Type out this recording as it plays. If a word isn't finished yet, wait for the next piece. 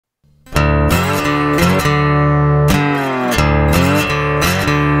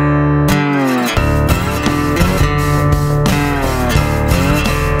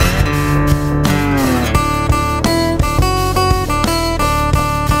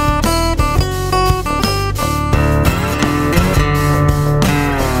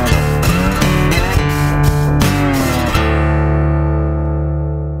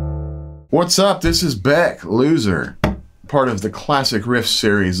What's up? This is Beck, Loser, part of the classic riff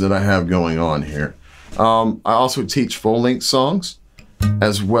series that I have going on here. I also teach full-length songs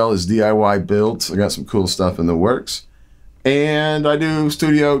as well as DIY builds. I got some cool stuff in the works. And I do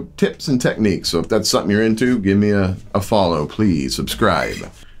studio tips and techniques. So if that's something you're into, give me a follow, please. Subscribe.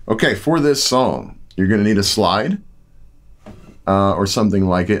 Okay, for this song, you're going to need a slide or something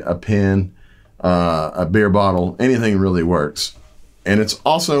like it, a pen, a beer bottle, anything really works. And it's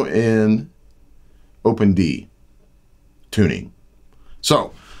also in open D tuning.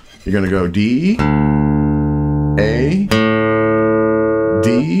 So you're going to go D, A,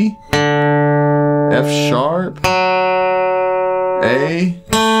 D, F sharp, A,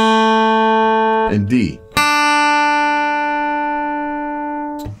 and D.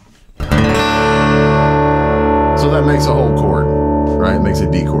 So that makes a whole chord, right? It makes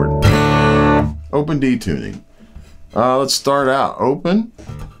a D chord. Open D tuning. Let's start out. Open,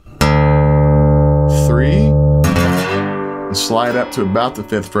 3, and slide up to about the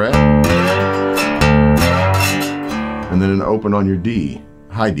 5th fret. And then an open on your D,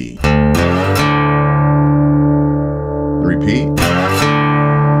 high D. Repeat.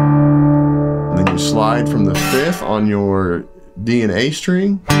 And then you slide from the 5th on your D and A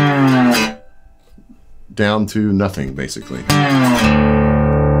string down to nothing, basically.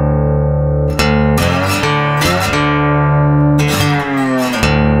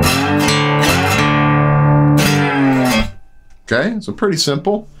 Okay, so pretty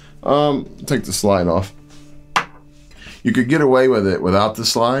simple. Take the slide off. You could get away with it without the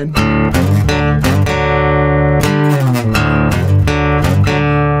slide.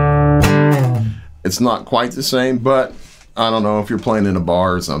 It's not quite the same, but I don't know if you're playing in a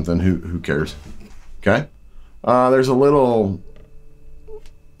bar or something, who cares? Okay. There's a little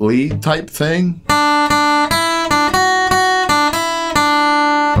lead type thing.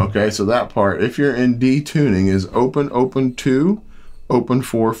 Okay, so that part, if you're in D tuning, is open, open 2, open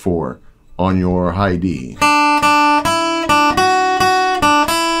 4, 4 on your high D. Okay,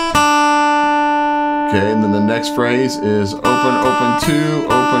 and then the next phrase is open, open 2,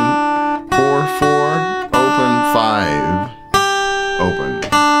 open 4, 4, open 5, open.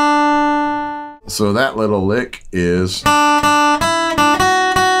 So that little lick is...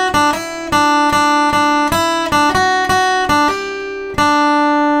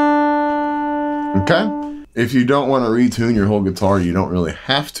 Okay, if you don't want to retune your whole guitar, you don't really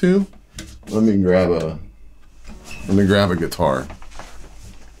have to. Let me grab a guitar.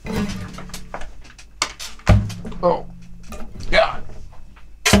 Oh, God.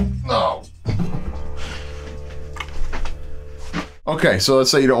 No. Okay, so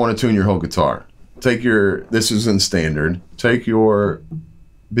let's say you don't want to tune your whole guitar. Take your, this is in standard. Take your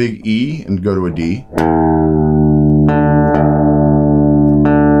big E and go to a D.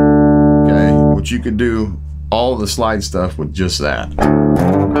 But you could do all the slide stuff with just that.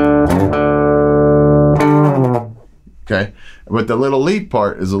 Okay, but the little lead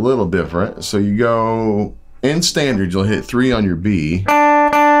part is a little different. So you go in standard, you'll hit 3 on your B,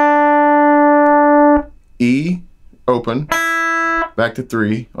 E, open, back to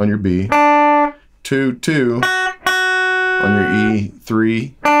 3 on your B, 2, 2 on your E,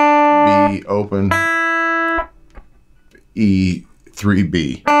 3, B, open, E, 3,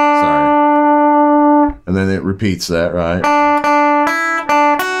 B. Sorry. And then it repeats that, right?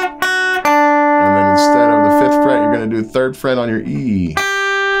 And then instead of the 5th fret, you're going to do 3rd fret on your E.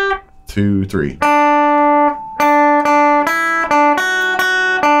 2, 3.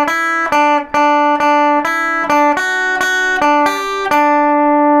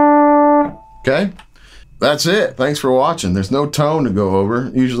 Okay? That's it. Thanks for watching. There's no tone to go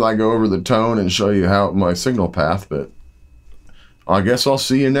over. Usually I go over the tone and show you how my signal path, but I guess I'll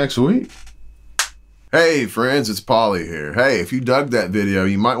see you next week. Hey friends, it's Polly here. Hey, if you dug that video,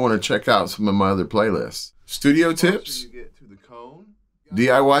 you might want to check out some of my other playlists. Studio tips,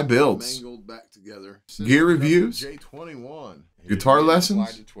 DIY builds, gear reviews, guitar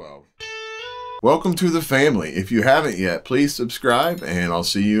lessons. Welcome to the family. If you haven't yet, please subscribe and I'll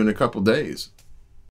see you in a couple days.